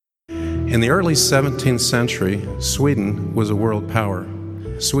In the early 17th century, Sweden was a world power.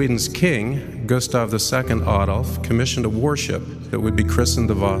 Sweden's king, Gustav II Adolf, commissioned a warship that would be christened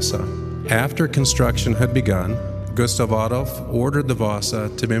the Vasa. After construction had begun, Gustav Adolf ordered the Vasa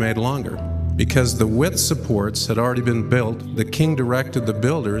to be made longer. Because the width supports had already been built, the king directed the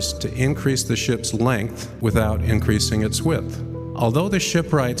builders to increase the ship's length without increasing its width. Although the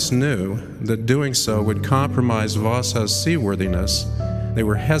shipwrights knew that doing so would compromise Vasa's seaworthiness, they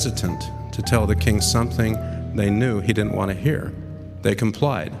were hesitant to tell the king something they knew he didn't want to hear. They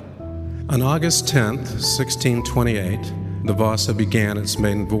complied. On August 10th, 1628, the Vasa began its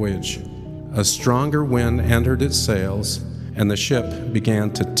maiden voyage. A stronger wind entered its sails, and the ship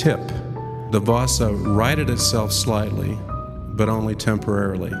began to tip. The Vasa righted itself slightly, but only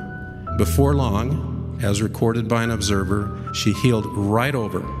temporarily. Before long, as recorded by an observer, she heeled right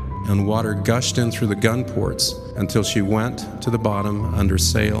over, and water gushed in through the gun ports until she went to the bottom under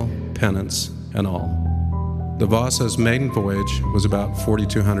sail, pennants, and all. The Vasa's maiden voyage was about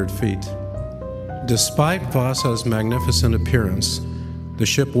 4,200 feet. Despite Vasa's magnificent appearance, the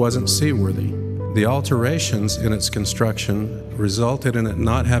ship wasn't seaworthy. The alterations in its construction resulted in it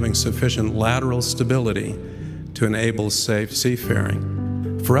not having sufficient lateral stability to enable safe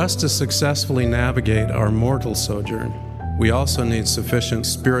seafaring. For us to successfully navigate our mortal sojourn, we also need sufficient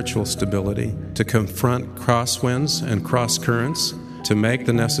spiritual stability to confront crosswinds and cross-currents, to make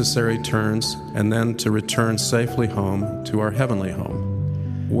the necessary turns, and then to return safely home to our heavenly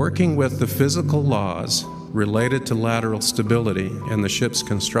home. Working with the physical laws related to lateral stability in the ship's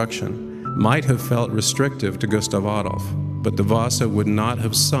construction might have felt restrictive to Gustav Adolf, but the Vasa would not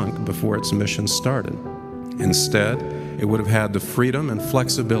have sunk before its mission started. Instead, it would have had the freedom and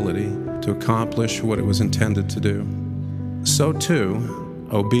flexibility to accomplish what it was intended to do. So too,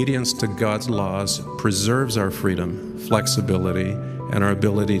 obedience to God's laws preserves our freedom, flexibility, and our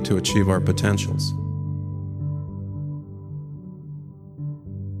ability to achieve our potentials.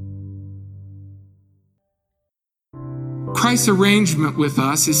 Christ's arrangement with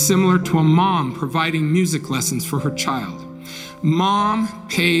us is similar to a mom providing music lessons for her child. Mom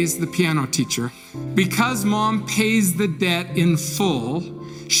pays the piano teacher. Because mom pays the debt in full,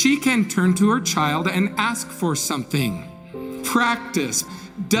 she can turn to her child and ask for something. Practice.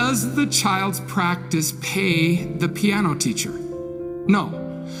 Does the child's practice pay the piano teacher?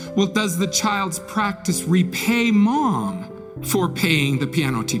 No. Well, does the child's practice repay mom for paying the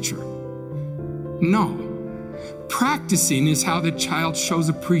piano teacher? No. Practicing is how the child shows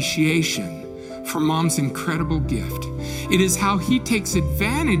appreciation for mom's incredible gift. It is how he takes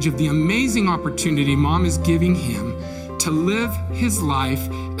advantage of the amazing opportunity mom is giving him to live his life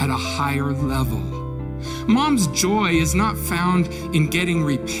at a higher level. Mom's joy is not found in getting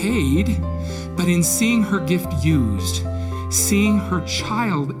repaid, but in seeing her gift used, seeing her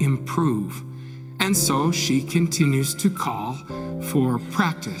child improve. And so she continues to call for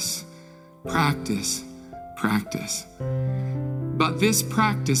practice, practice, practice. But this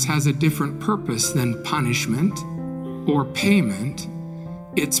practice has a different purpose than punishment or payment.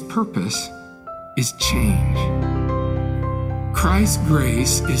 Its purpose is change. Christ's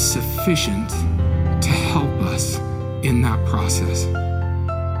grace is sufficient to help us in that process.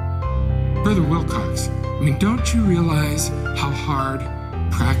 Brother Wilcox, don't you realize how hard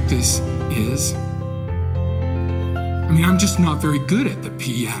practice is? I'm just not very good at the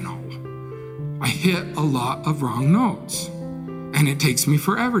piano. I hit a lot of wrong notes, and it takes me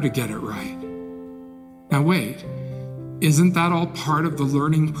forever to get it right. Now wait, isn't that all part of the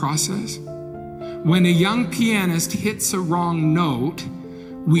learning process? When a young pianist hits a wrong note,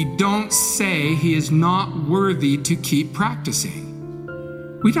 we don't say he is not worthy to keep practicing.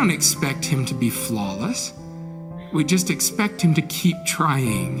 We don't expect him to be flawless. We just expect him to keep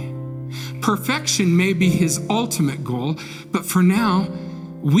trying. Perfection may be his ultimate goal, but for now,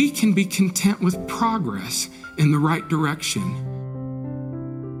 we can be content with progress in the right direction.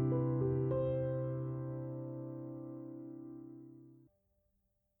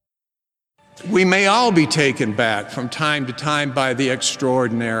 We may all be taken back from time to time by the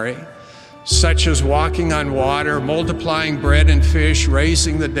extraordinary, such as walking on water, multiplying bread and fish,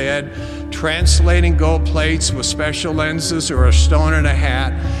 raising the dead, translating gold plates with special lenses or a stone in a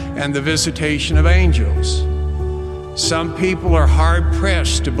hat, and the visitation of angels. Some people are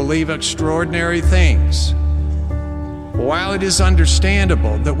hard-pressed to believe extraordinary things. While it is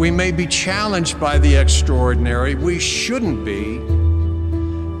understandable that we may be challenged by the extraordinary, we shouldn't be,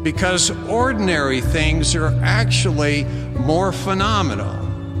 because ordinary things are actually more phenomenal.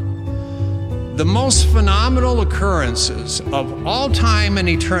 The most phenomenal occurrences of all time and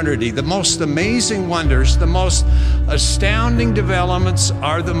eternity, the most amazing wonders, the most astounding developments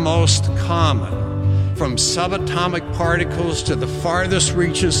are the most common. From subatomic particles to the farthest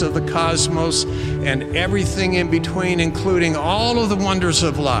reaches of the cosmos and everything in between, including all of the wonders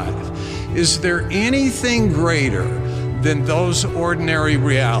of life. Is there anything greater than those ordinary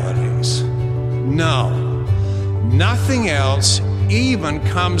realities? No. Nothing else even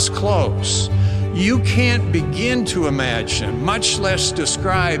comes close. You can't begin to imagine, much less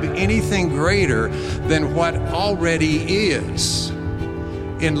describe anything greater than what already is.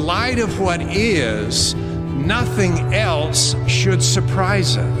 In light of what is, nothing else should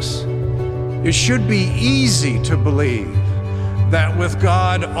surprise us. It should be easy to believe that with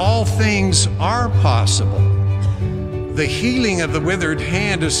God all things are possible. The healing of the withered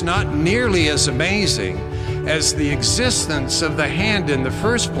hand is not nearly as amazing as the existence of the hand in the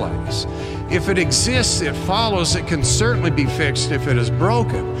first place. If it exists, it follows it can certainly be fixed if it is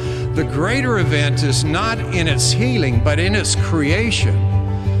broken. The greater event is not in its healing, but in its creation.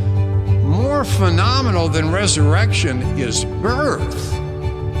 More phenomenal than resurrection is birth.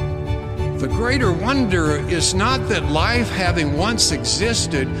 The greater wonder is not that life, having once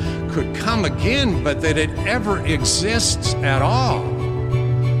existed, could come again, but that it ever exists at all.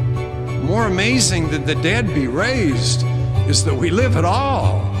 More amazing than the dead be raised is that we live at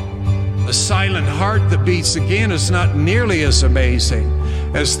all. A silent heart that beats again is not nearly as amazing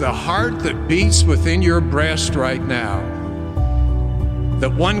as the heart that beats within your breast right now,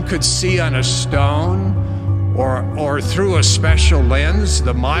 that one could see on a stone or through a special lens.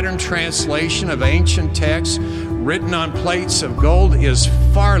 The modern translation of ancient texts written on plates of gold is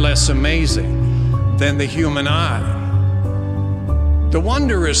far less amazing than the human eye. The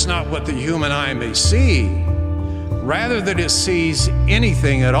wonder is not what the human eye may see, rather that it sees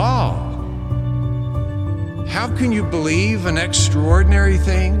anything at all. How can you believe in extraordinary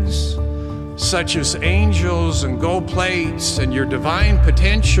things, such as angels and gold plates and your divine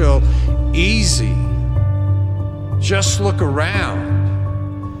potential, easy? Just look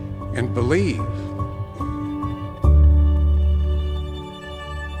around and believe.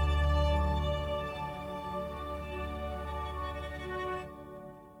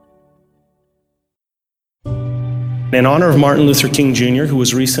 In honor of Martin Luther King Jr., who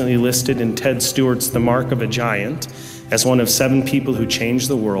was recently listed in Ted Stewart's The Mark of a Giant as one of 7 people who changed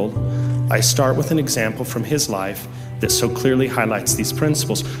the world, I start with an example from his life that so clearly highlights these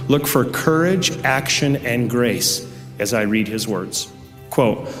principles. Look for courage, action, and grace as I read his words.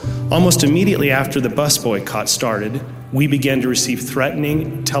 Quote, almost immediately after the bus boycott started, we began to receive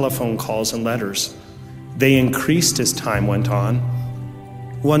threatening telephone calls and letters. They increased as time went on.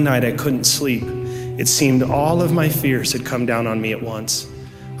 One night I couldn't sleep. It seemed all of my fears had come down on me at once.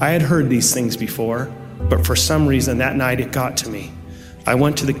 I had heard these things before, but for some reason that night it got to me. I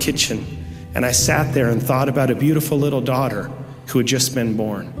went to the kitchen and I sat there and thought about a beautiful little daughter who had just been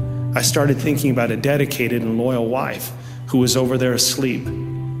born. I started thinking about a dedicated and loyal wife who was over there asleep,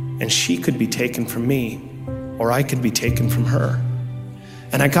 and she could be taken from me, or I could be taken from her.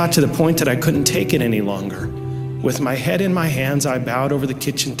 And I got to the point that I couldn't take it any longer. With my head in my hands, I bowed over the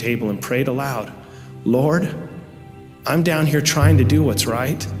kitchen table and prayed aloud, Lord, I'm down here trying to do what's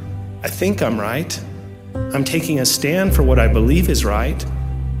right. I think I'm right. I'm taking a stand for what I believe is right.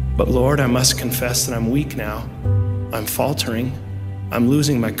 But Lord, I must confess that I'm weak now. I'm faltering. I'm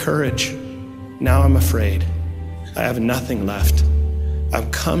losing my courage. Now I'm afraid. I have nothing left. I've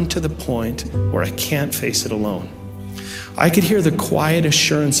come to the point where I can't face it alone. I could hear the quiet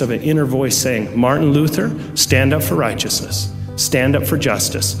assurance of an inner voice saying, Martin Luther, stand up for righteousness. Stand up for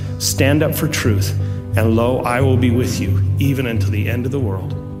justice. Stand up for truth. And lo, I will be with you, even until the end of the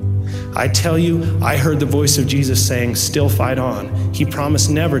world. I tell you, I heard the voice of Jesus saying, still fight on. He promised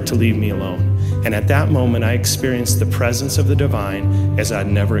never to leave me alone. And at that moment, I experienced the presence of the divine as I'd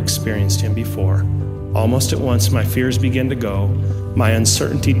never experienced him before. Almost at once, my fears began to go. My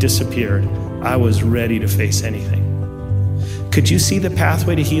uncertainty disappeared. I was ready to face anything. Could you see the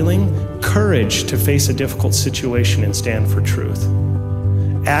pathway to healing? Courage to face a difficult situation and stand for truth.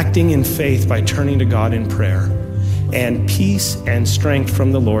 Acting in faith by turning to God in prayer, and peace and strength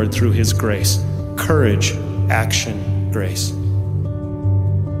from the Lord through his grace. Courage, action, grace.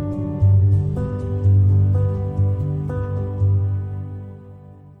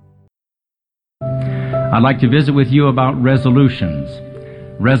 I'd like to visit with you about resolutions.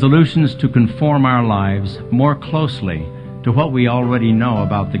 Resolutions to conform our lives more closely to what we already know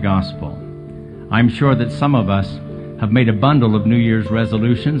about the gospel. I'm sure that some of us have made a bundle of New Year's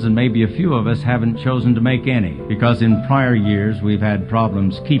resolutions, and maybe a few of us haven't chosen to make any, because in prior years we've had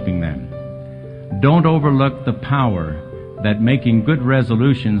problems keeping them. Don't overlook the power that making good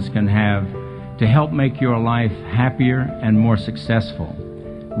resolutions can have to help make your life happier and more successful,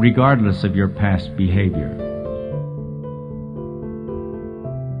 regardless of your past behavior.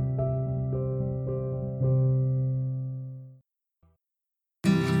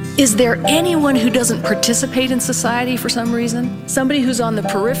 Is there anyone who doesn't participate in society for some reason? Somebody who's on the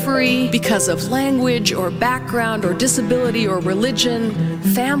periphery because of language or background or disability or religion,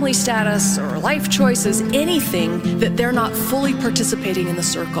 family status or life choices, anything that they're not fully participating in the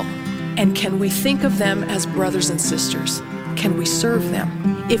circle? And can we think of them as brothers and sisters? Can we serve them?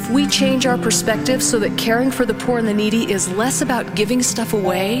 If we change our perspective so that caring for the poor and the needy is less about giving stuff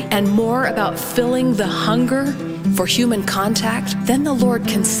away and more about filling the hunger for human contact, then the Lord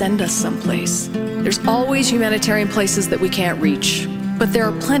can send us someplace. There's always humanitarian places that we can't reach, but there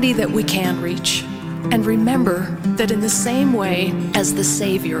are plenty that we can reach. And remember that in the same way as the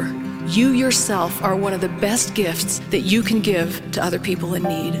Savior, you yourself are one of the best gifts that you can give to other people in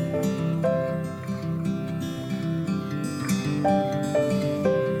need.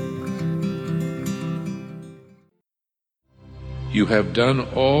 You have done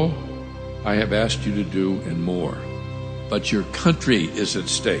all I have asked you to do and more. But your country is at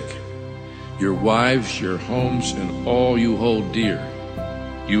stake. Your wives, your homes, and all you hold dear.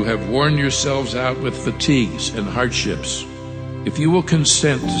 You have worn yourselves out with fatigues and hardships. If you will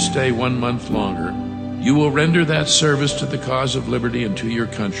consent to stay 1 month longer, you will render that service to the cause of liberty and to your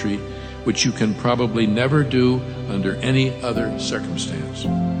country, which you can probably never do under any other circumstance.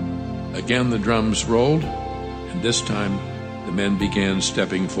 Again the drums rolled, and this time the men began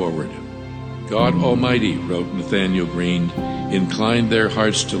stepping forward. God Almighty, wrote Nathaniel Green, inclined their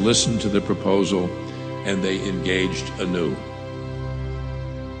hearts to listen to the proposal, and they engaged anew.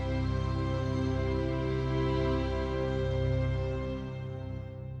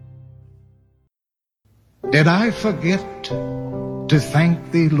 Did I forget to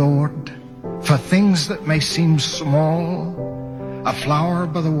thank Thee, Lord, for things that may seem small, a flower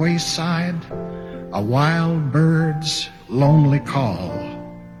by the wayside, a wild bird's lonely call,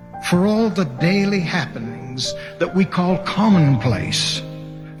 for all the daily happenings that we call commonplace,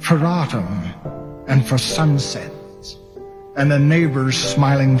 for autumn and for sunsets and a neighbor's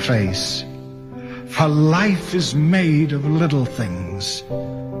smiling face. For life is made of little things,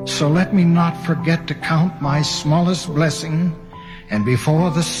 so let me not forget to count my smallest blessing, and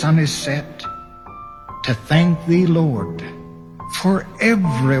before the sun is set, to thank Thee, Lord, for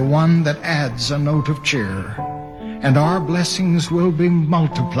every one that adds a note of cheer, and our blessings will be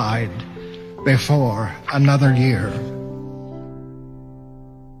multiplied before another year.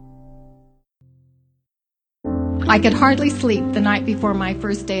 I could hardly sleep the night before my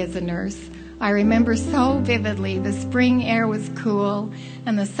first day as a nurse. I remember so vividly the spring air was cool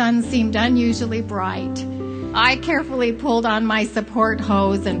and the sun seemed unusually bright. I carefully pulled on my support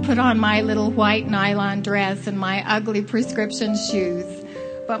hose and put on my little white nylon dress and my ugly prescription shoes.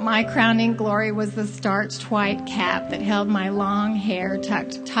 But my crowning glory was the starched white cap that held my long hair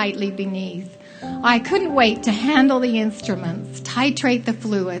tucked tightly beneath. I couldn't wait to handle the instruments, titrate the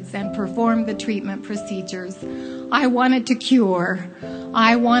fluids, and perform the treatment procedures. I wanted to cure.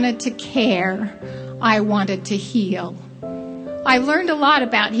 I wanted to care. I wanted to heal. I've learned a lot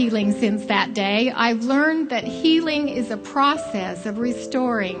about healing since that day. I've learned that healing is a process of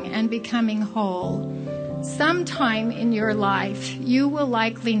restoring and becoming whole. Sometime in your life, you will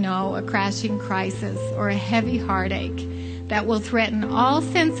likely know a crashing crisis or a heavy heartache that will threaten all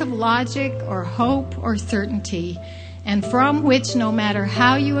sense of logic or hope or certainty, and from which, no matter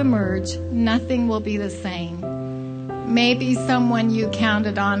how you emerge, nothing will be the same. Maybe someone you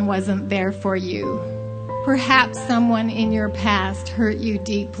counted on wasn't there for you. Perhaps someone in your past hurt you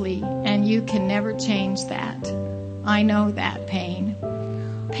deeply, and you can never change that. I know that pain.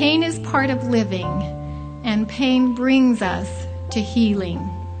 Pain is part of living, and pain brings us to healing.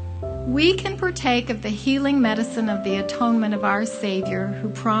 We can partake of the healing medicine of the atonement of our Savior, who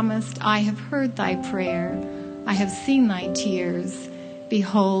promised, "I have heard thy prayer, I have seen thy tears.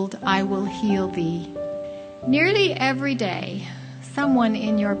 Behold, I will heal thee." Nearly every day, someone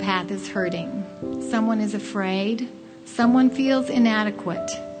in your path is hurting. Someone is afraid. Someone feels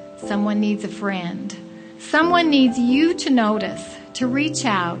inadequate. Someone needs a friend. Someone needs you to notice, to reach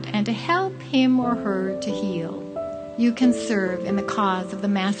out, and to help him or her to heal. You can serve in the cause of the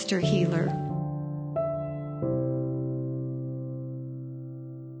Master Healer.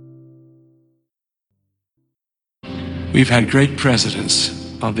 We've had great presidents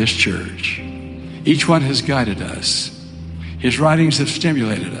of this church. Each one has guided us. His writings have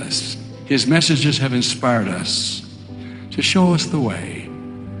stimulated us. His messages have inspired us to show us the way.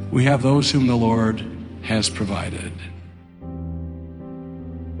 we have those whom the Lord has provided.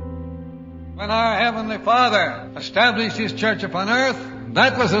 When our Heavenly Father established His church upon earth,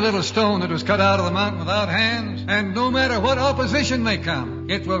 that was a little stone that was cut out of the mountain without hands. And no matter what opposition may come,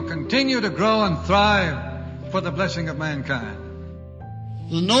 it will continue to grow and thrive for the blessing of mankind.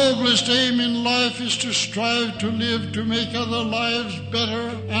 The noblest aim in life is to strive to live to make other lives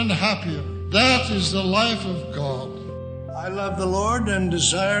better and happier. That is the life of God. I love the Lord and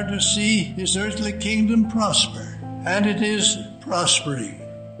desire to see His earthly kingdom prosper. And it is prospering.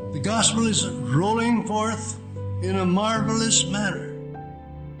 The gospel is rolling forth in a marvelous manner.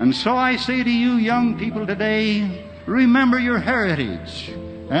 And so I say to you young people today, remember your heritage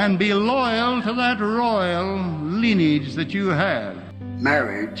and be loyal to that royal lineage that you have.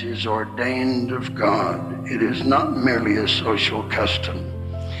 Marriage is ordained of God. It is not merely a social custom.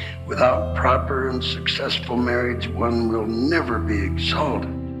 Without proper and successful marriage, one will never be exalted.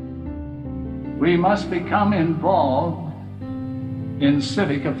 We must become involved in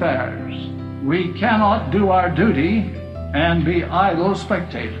civic affairs. We cannot do our duty and be idle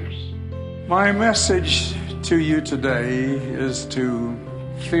spectators. My message to you today is to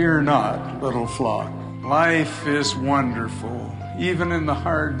fear not, little flock. Life is wonderful, even in the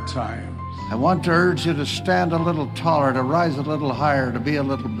hard times. I want to urge you to stand a little taller, to rise a little higher, to be a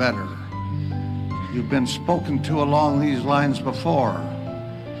little better. You've been spoken to along these lines before.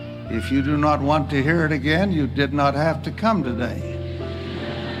 If you do not want to hear it again, you did not have to come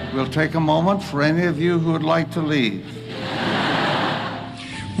today. We'll take a moment for any of you who would like to leave.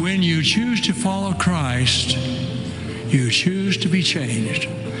 When you choose to follow Christ, you choose to be changed.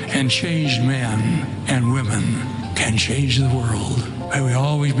 And changed men and women can change the world. May we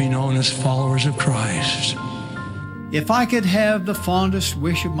always be known as followers of Christ. If I could have the fondest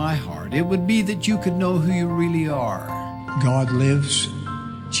wish of my heart, it would be that you could know who you really are. God lives.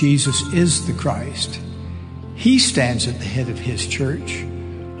 Jesus is the Christ. He stands at the head of His church.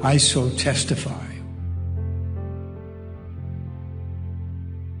 I so testify.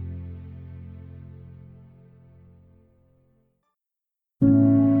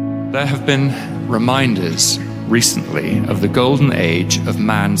 There have been reminders recently of the golden age of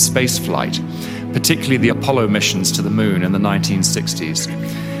manned spaceflight, particularly the Apollo missions to the moon in the 1960s.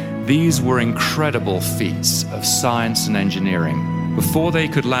 These were incredible feats of science and engineering. Before they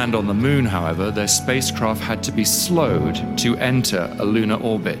could land on the moon, however, their spacecraft had to be slowed to enter a lunar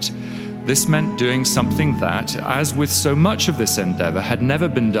orbit. This meant doing something that, as with so much of this endeavor, had never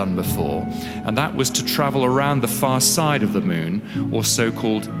been done before, and that was to travel around the far side of the moon, or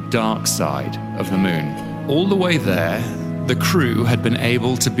so-called dark side of the moon. All the way there, the crew had been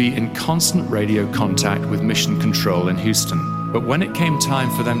able to be in constant radio contact with Mission Control in Houston. But when it came time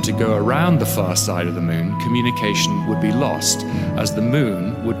for them to go around the far side of the moon, communication would be lost, as the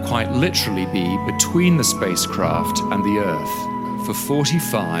moon would quite literally be between the spacecraft and the Earth. For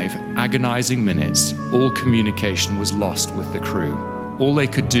 45 agonizing minutes, all communication was lost with the crew. All they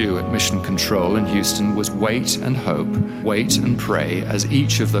could do at Mission Control in Houston was wait and hope, wait and pray as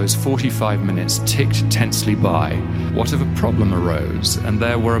each of those 45 minutes ticked tensely by. What if a problem arose and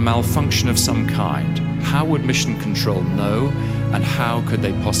there were a malfunction of some kind? How would Mission Control know, and how could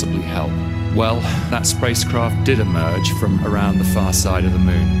they possibly help? Well, that spacecraft did emerge from around the far side of the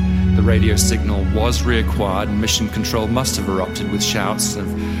moon. The radio signal was reacquired, and Mission Control must have erupted with shouts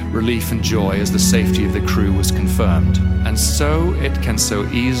of relief and joy as the safety of the crew was confirmed. And so it can so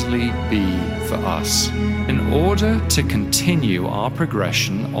easily be for us. In order to continue our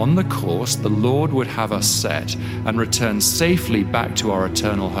progression on the course the Lord would have us set and return safely back to our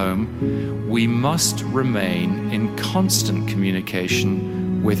eternal home, we must remain in constant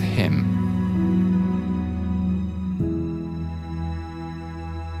communication with Him.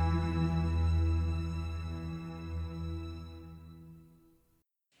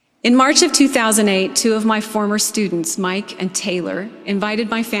 In March of 2008, two of my former students, Mike and Taylor, invited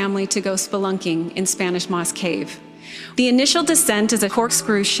my family to go spelunking in Spanish Moss Cave. The initial descent is a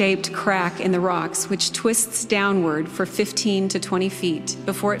corkscrew-shaped crack in the rocks which twists downward for 15 to 20 feet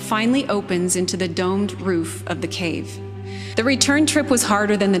before it finally opens into the domed roof of the cave. The return trip was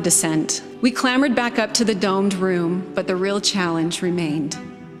harder than the descent. We clambered back up to the domed room, but the real challenge remained.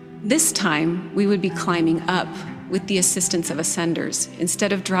 This time, we would be climbing up with the assistance of ascenders,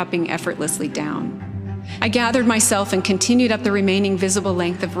 instead of dropping effortlessly down. I gathered myself and continued up the remaining visible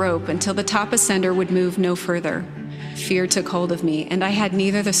length of rope until the top ascender would move no further. Fear took hold of me, and I had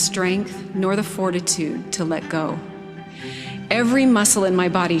neither the strength nor the fortitude to let go. Every muscle in my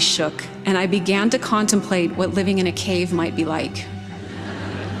body shook, and I began to contemplate what living in a cave might be like.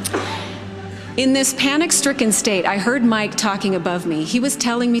 In this panic-stricken state, I heard Mike talking above me. He was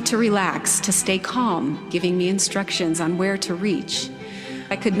telling me to relax, to stay calm, giving me instructions on where to reach.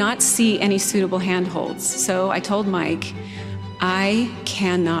 I could not see any suitable handholds, so I told Mike, I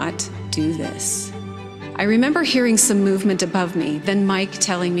cannot do this. I remember hearing some movement above me, then Mike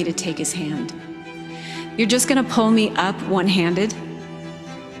telling me to take his hand. You're just gonna pull me up one-handed?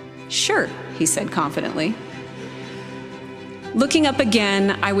 Sure, he said confidently. Looking up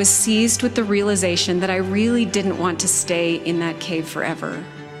again, I was seized with the realization that I really didn't want to stay in that cave forever.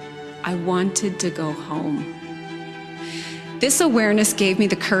 I wanted to go home. This awareness gave me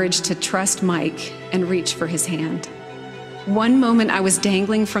the courage to trust Mike and reach for his hand. One moment I was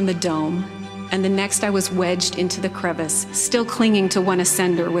dangling from the dome, and the next I was wedged into the crevice, still clinging to one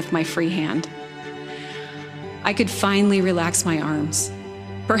ascender with my free hand. I could finally relax my arms.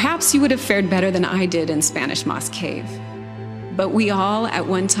 Perhaps you would have fared better than I did in Spanish Moss Cave. But we all, at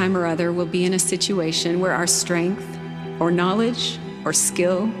one time or other, will be in a situation where our strength, or knowledge, or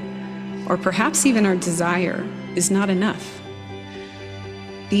skill, or perhaps even our desire is not enough.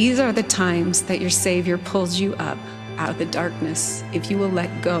 These are the times that your Savior pulls you up out of the darkness if you will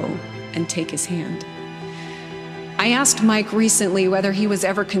let go and take his hand. I asked Mike recently whether he was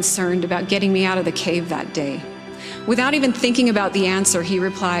ever concerned about getting me out of the cave that day. Without even thinking about the answer, he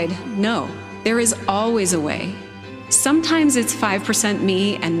replied, no, there is always a way. Sometimes it's 5%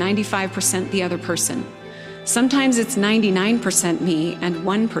 me and 95% the other person. Sometimes it's 99% me and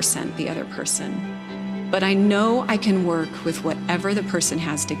 1% the other person. But I know I can work with whatever the person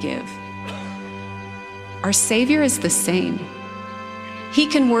has to give. Our Savior is the same. He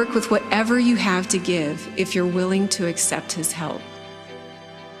can work with whatever you have to give if you're willing to accept his help.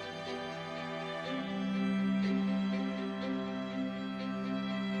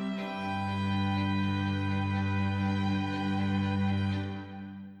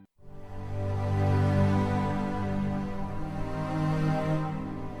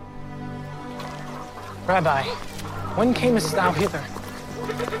 Rabbi, when camest thou hither?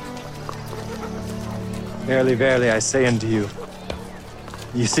 Verily, verily, I say unto you,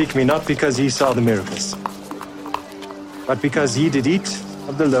 ye seek me not because ye saw the miracles, but because ye did eat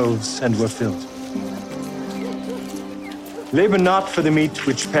of the loaves and were filled. Labor not for the meat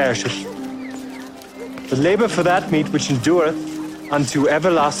which perisheth, but labor for that meat which endureth unto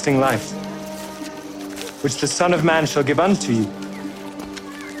everlasting life, which the Son of Man shall give unto you.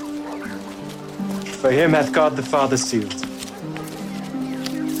 For him hath God the Father sealed.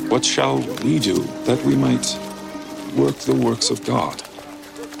 What shall we do that we might work the works of God?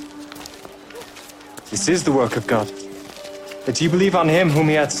 This is the work of God, that ye believe on him whom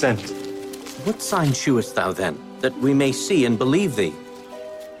he hath sent. What sign shewest thou then, that we may see and believe thee?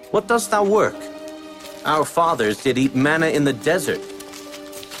 What dost thou work? Our fathers did eat manna in the desert.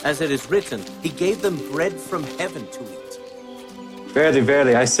 As it is written, he gave them bread from heaven to eat. Verily,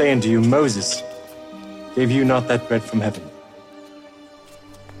 verily, I say unto you, Moses gave you not that bread from heaven.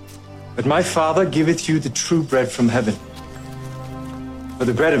 But my Father giveth you the true bread from heaven. For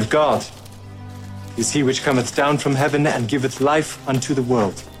the bread of God is he which cometh down from heaven and giveth life unto the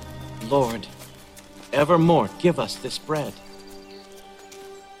world. Lord, evermore give us this bread.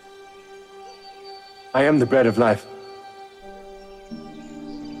 I am the bread of life.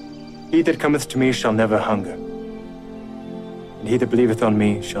 He that cometh to me shall never hunger, and he that believeth on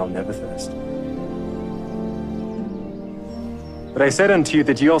me shall never thirst. But I said unto you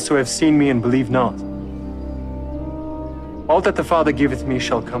that ye also have seen me and believe not. All that the Father giveth me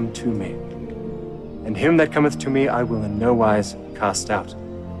shall come to me, and him that cometh to me I will in no wise cast out.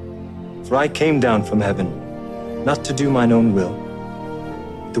 For I came down from heaven, not to do mine own will,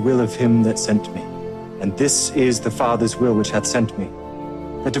 but the will of him that sent me. And this is the Father's will which hath sent me,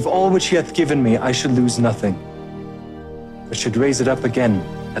 that of all which he hath given me I should lose nothing, but should raise it up again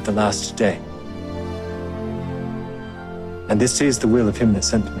at the last day. And this is the will of him that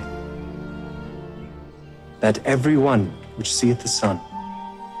sent me, that every one which seeth the Son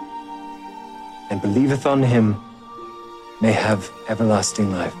and believeth on him may have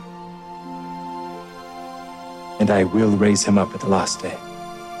everlasting life. And I will raise him up at the last day.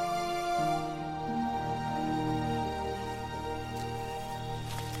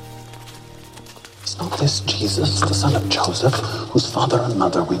 Is not this Jesus, the son of Joseph, whose father and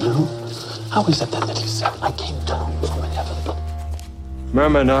mother we knew? How is it then that he said, I came down from heaven?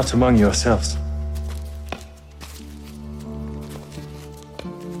 Murmur not among yourselves.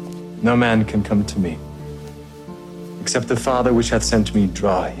 No man can come to me, except the Father which hath sent me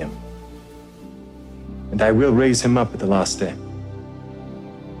draw him. And I will raise him up at the last day.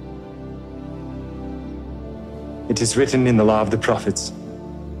 It is written in the law of the prophets,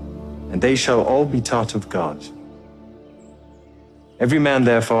 and they shall all be taught of God. Every man,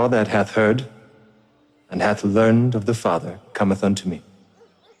 therefore, that hath heard and hath learned of the Father cometh unto me.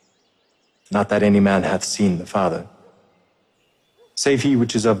 Not that any man hath seen the Father, save he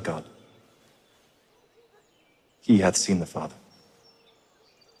which is of God. He hath seen the Father.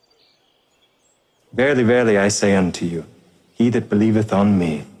 Verily, verily, I say unto you, he that believeth on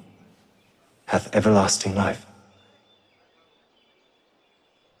me hath everlasting life.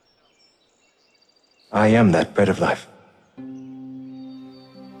 I am that bread of life.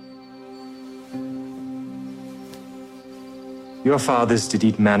 Your fathers did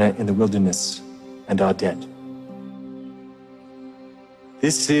eat manna in the wilderness and are dead.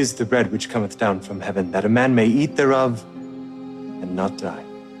 This is the bread which cometh down from heaven, that a man may eat thereof and not die.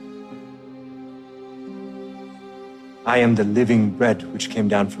 I am the living bread which came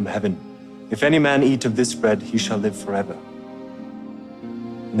down from heaven. If any man eat of this bread, he shall live forever.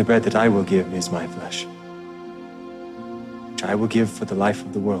 And the bread that I will give is my flesh, which I will give for the life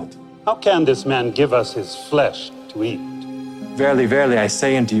of the world. How can this man give us his flesh to eat? Verily, verily, I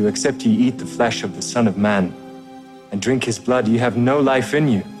say unto you, except ye eat the flesh of the Son of Man, and drink his blood, ye have no life in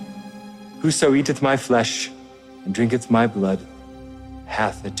you. Whoso eateth my flesh, and drinketh my blood,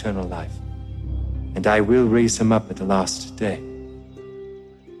 hath eternal life. And I will raise him up at the last day.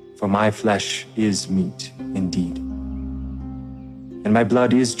 For my flesh is meat indeed, and my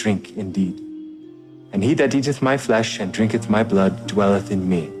blood is drink indeed. And he that eateth my flesh and drinketh my blood dwelleth in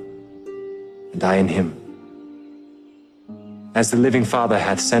me, and I in him. As the living Father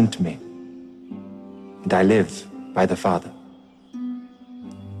hath sent me, and I live by the Father,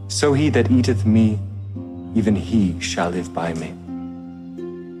 so he that eateth me, even he shall live by me.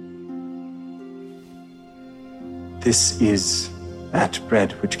 This is that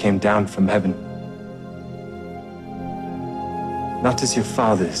bread which came down from heaven. Not as your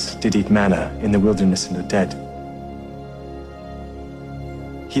fathers did eat manna in the wilderness and are dead.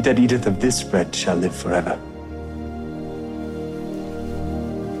 He that eateth of this bread shall live forever.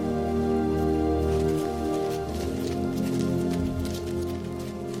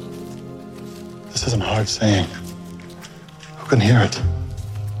 This is a hard saying. Who can hear it?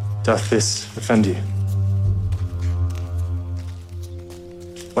 Doth this offend you?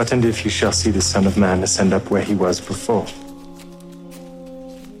 What and if you shall see the Son of Man ascend up where he was before?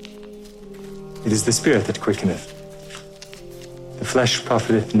 It is the Spirit that quickeneth. The flesh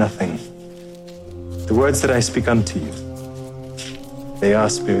profiteth nothing. The words that I speak unto you, they are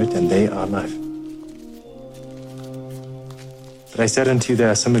spirit and they are life. But I said unto you, there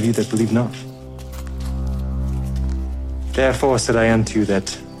are some of you that believe not. Therefore said I unto you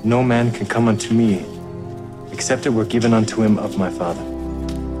that no man can come unto me, except it were given unto him of my Father.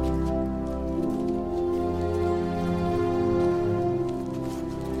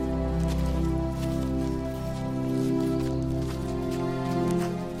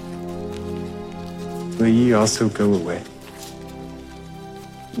 Will ye also go away?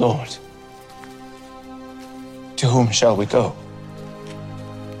 Lord, to whom shall we go?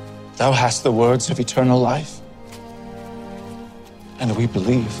 Thou hast the words of eternal life. And we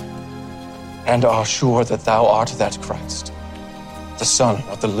believe and are sure that thou art that Christ, the Son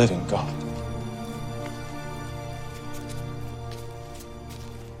of the living God.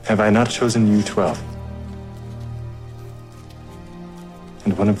 Have I not chosen you 12?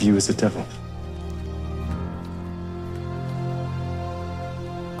 And one of you is a devil.